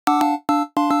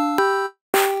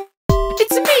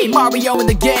It's me, Mario and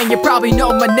the gang. You probably know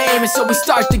my name, and so we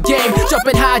start the game.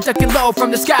 Jumping high, ducking low,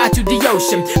 from the sky to the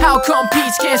ocean. How come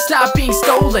Peach can't stop being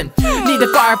stolen? Need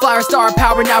the Firefly or star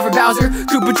power now for Bowser.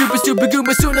 Koopa Troopa, Super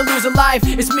Goomba, soon to lose a life.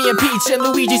 It's me and Peach and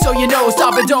Luigi, so you know.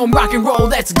 Stop a dome, rock and roll,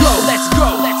 let's go, let's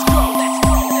go, let's go, let's go.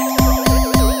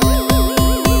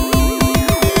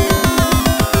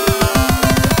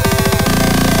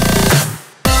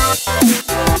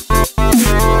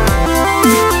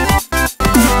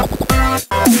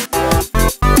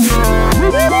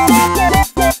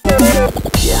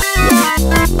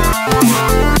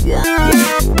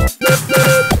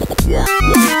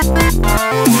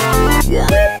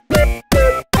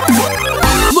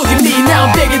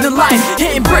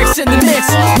 Hitting bricks in the mix,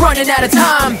 running out of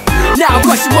time. Now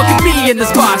question what could be in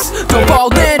this box. Don't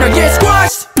fall in or get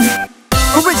squashed.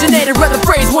 Originated where the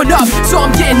phrase went up, so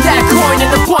I'm getting that coin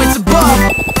and the points above.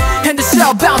 And the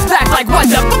shell bounced back like what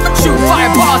the fuck? Shoot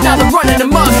fireballs, now they're running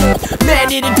amok.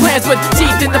 Man-eating plants with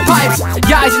teeth in the pipes.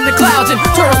 Guys in the clouds and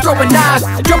turtles throwing knives.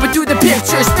 Jumping through the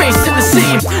picture, space in the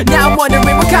sea. Now I'm wondering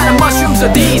what kind of mushrooms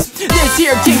are these. This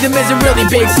here kingdom is a really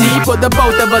big sea. For the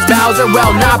both of us Bowser,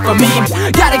 well not for me.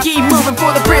 Gotta keep moving for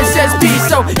the princess peace.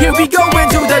 So here we go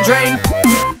into the drain.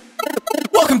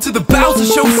 Welcome to the Bowser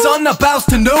Show, son. I bows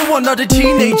to no one, not a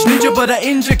teenage ninja, but I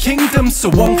injure kingdom. So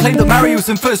one claim that Mario's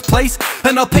in first place,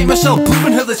 and I'll paint myself blue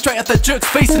and hurl it straight at that jerk's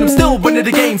face. And I'm still winning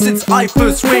the game since I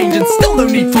first ranged, and still no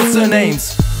need for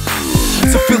surnames.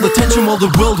 So feel the tension while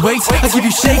the world waits. I give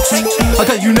you shakes, I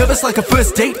got you nervous like a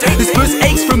first date. This verse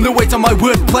aches from the weight on my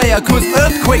wordplay. I cause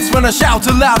earthquakes when I shout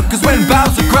aloud, cause when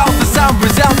Bowser growls the sound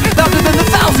resounds louder than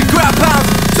 1,000 ground pounds.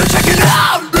 So check it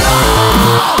out!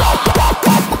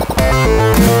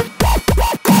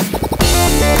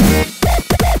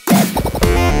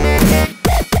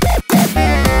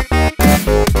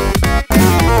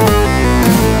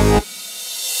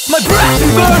 My breath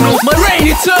infernal, my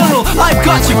reign eternal. I've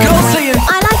got your girl saying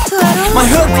I like turtles. My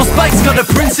hurtful spike's got a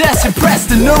princess impressed.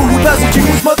 To know who Bowser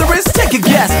Jr.'s mother is, take a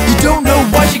guess. You don't know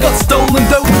why she got stolen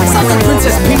though. Sounds like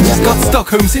Princess Peach has got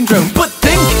Stockholm Syndrome. But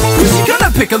think, who's she gonna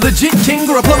pick? A legit king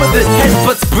or a plumber that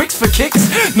headbutts bricks for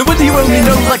kicks? No wonder you only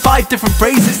know like 5 different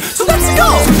phrases. So let's go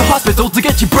to the hospital to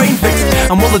get your brain fixed.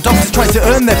 And while the doctors try to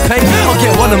earn their pay, I'll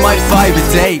get one of my 5 a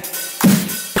day.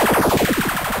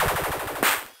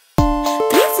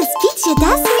 Peach,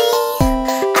 that's me.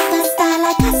 I got style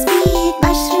like a speed.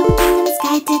 Mushroom kingdom,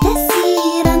 sky to the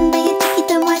sea. Run by your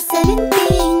chiquito, more 17.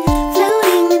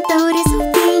 Floating with Dory's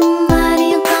hooting.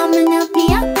 Mario, come and help me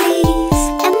out, please.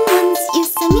 And once you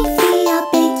set me free, I'll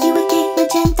bake you a cake,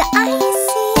 magenta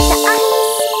icy. The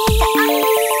icy, the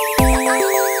icy, the icy.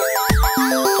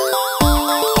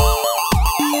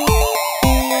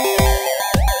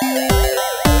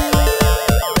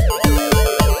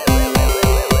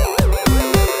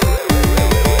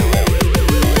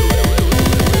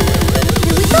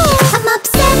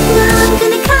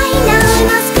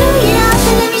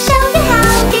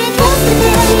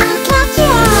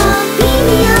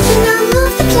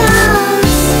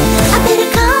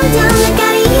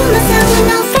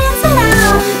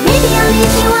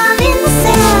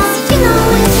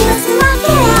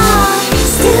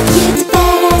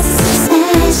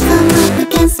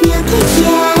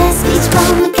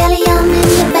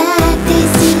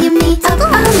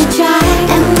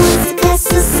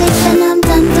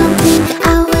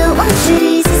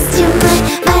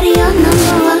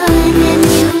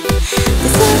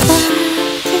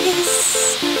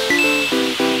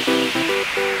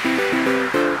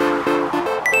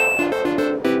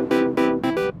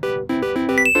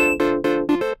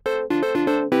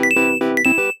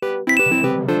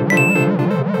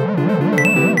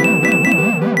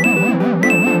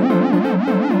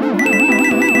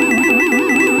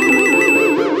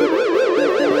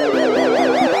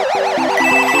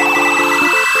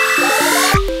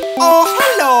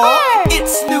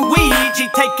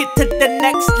 Take it to the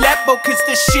next level, cause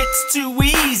the shit's too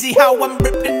easy. How I'm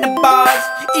ripping the bars.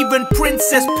 Even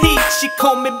Princess Peach, she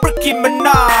call me Bricky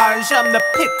Minaj. I'm the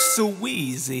Pixel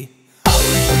Weezy.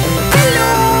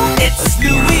 Hello, it's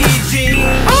Luigi.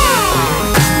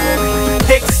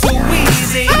 Pixel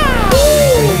Weezy.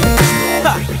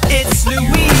 It's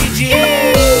Luigi.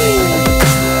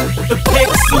 The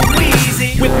Pixel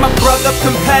Weezy. With my brother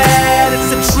compared,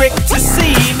 it's a trick to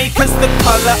see me, cause the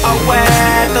color I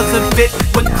wear doesn't fit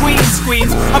with green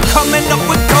screens. I'm coming up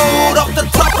with gold off the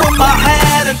top of my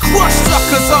head and crush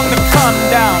suckers on the come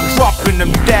down, dropping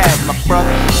them dead, my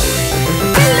brother.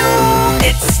 Hello,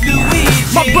 it's Luigi.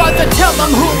 My brother, tell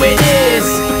them who it is.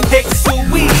 Pixel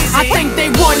Weezy. I think they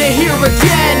wanna hear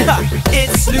again.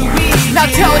 It's Luigi. Now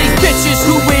tell these bitches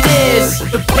who it is.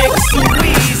 The Pixel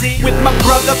Weezy. With my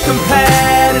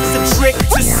compared, it's a trick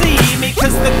to see me,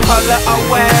 cause the color I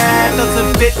wear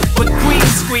doesn't fit with green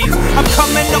screens. I'm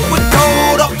coming up with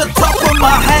gold off the top of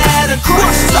my head and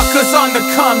crush suckers on the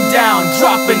come down,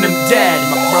 dropping them dead,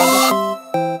 my brother.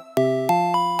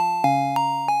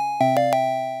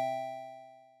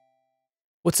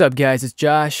 What's up, guys? It's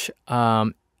Josh.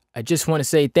 I just want to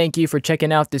say thank you for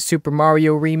checking out this Super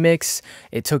Mario remix.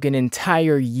 It took an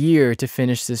entire year to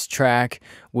finish this track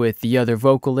with the other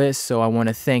vocalists, so I want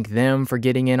to thank them for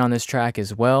getting in on this track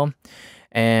as well.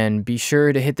 And be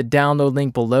sure to hit the download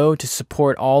link below to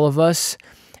support all of us.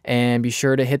 And be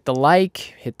sure to hit the like,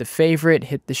 hit the favorite,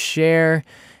 hit the share,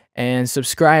 and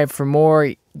subscribe for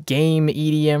more game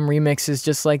EDM remixes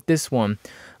just like this one.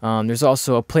 There's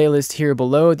also a playlist here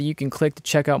below that you can click to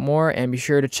check out more, and be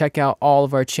sure to check out all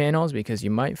of our channels because you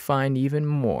might find even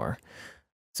more.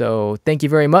 So thank you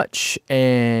very much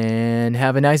and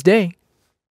have a nice day.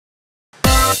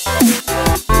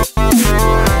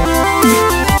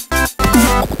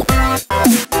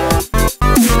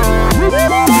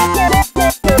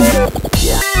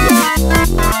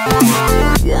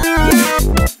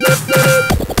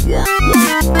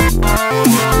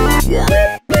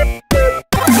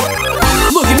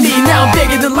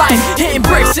 Hitting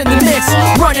bricks in the mix,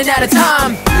 running out of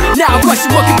time. Now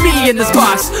question what could be in this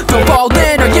box. Go all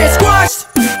in or get